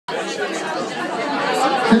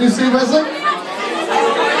Can you see Wesley?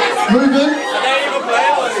 Moving.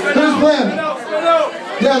 Who's playing?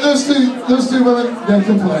 Yeah, those two women, they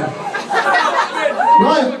can play.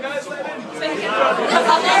 Right.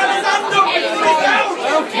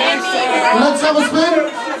 Let's have a spin.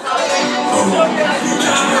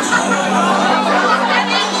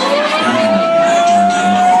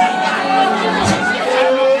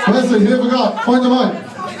 Wesley, who have we got? Point them out.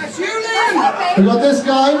 We got this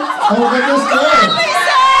guy, and we got this girl.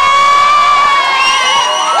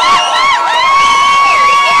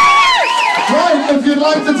 Right, if you'd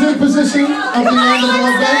like to take position at the end of the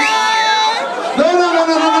love bench. No.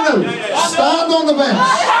 Stand on the bench.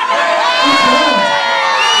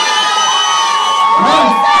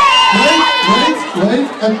 Wait.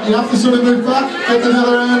 And you have to sort of move back, get to the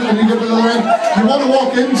other end, and you get to the other end. You want to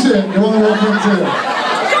walk into it. Come on, Lucy!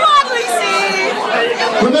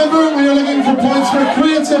 Remember, we are looking for points for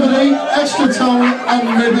creativity, extra tongue, and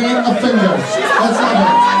maybe a finger. Let's have it.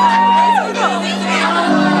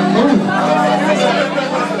 Oh.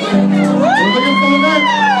 We're looking for the net.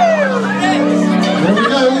 There we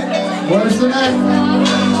go. Where's the net?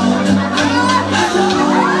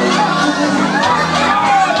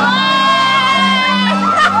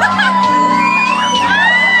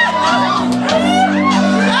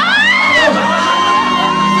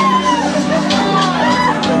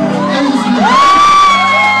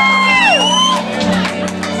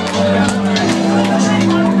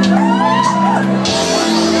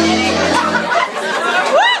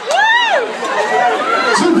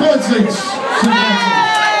 2 points each.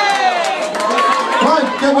 Right,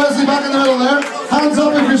 get Wesley back in the middle there. Hands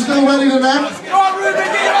up if you're still ready to net.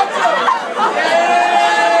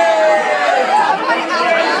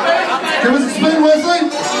 Give us a spin, Wesley.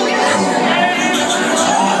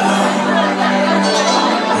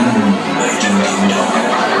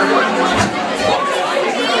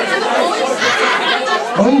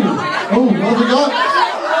 Oh, what have we got?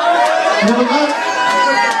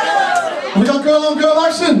 We got girl on girl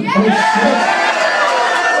action. Oh, shit.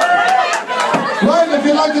 Right, if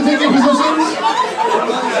you'd like to take your positions.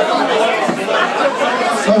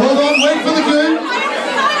 So hold on, wait for the cue.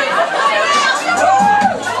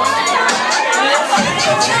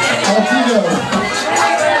 Off you go.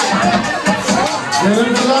 Get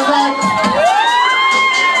into that right.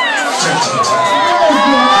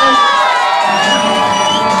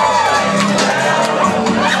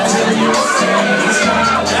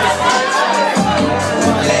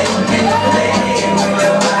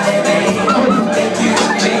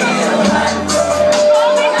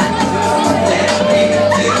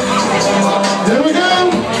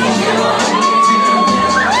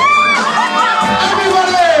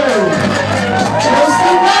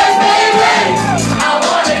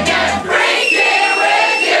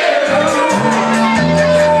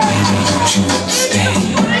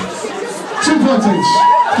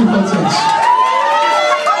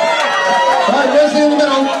 Alright, Wesley in the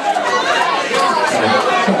middle.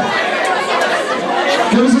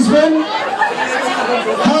 Give us a spin.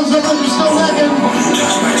 Hands up if you're still lagging.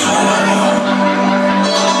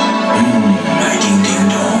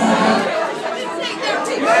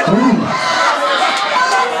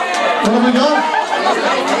 What have we got?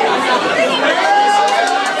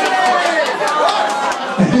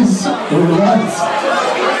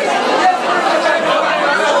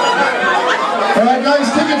 Alright guys,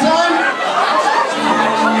 take your time.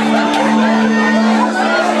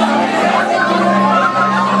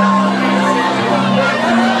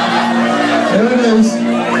 There it is.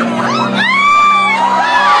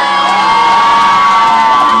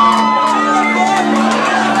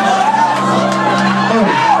 Oh,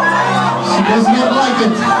 she does not like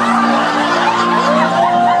it.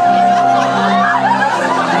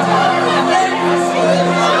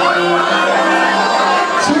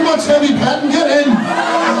 Heavy pattern, get in.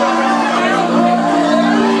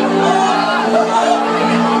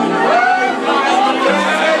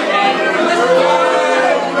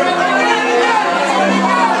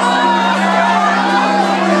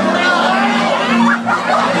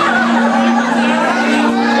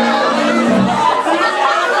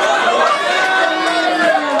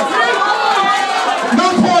 No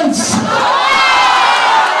points.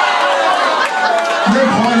 No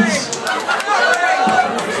points.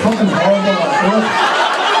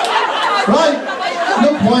 Right, no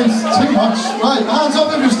points, too much. Right, hands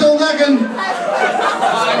up if you're still nagging.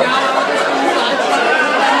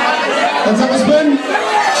 Let's have a spin.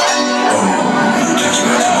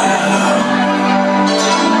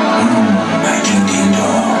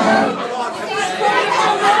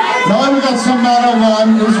 Now we got some man on one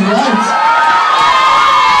who's right.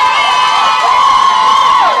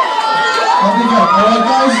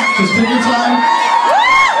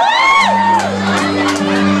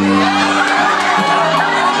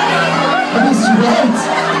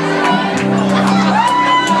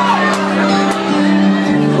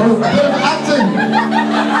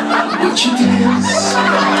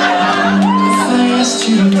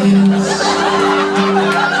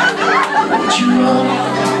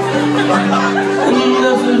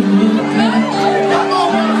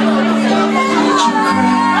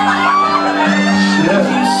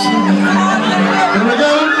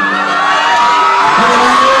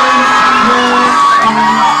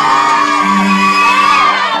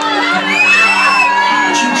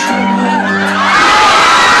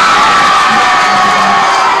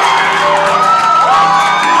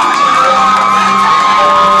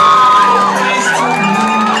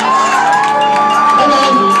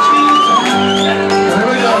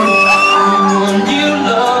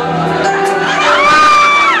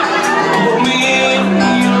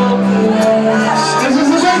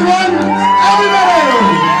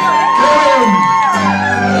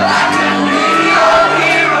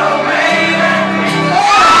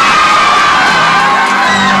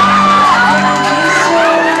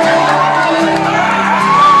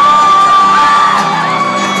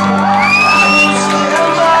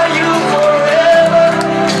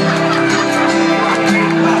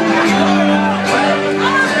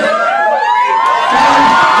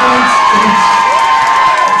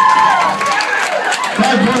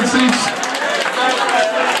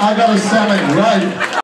 Right.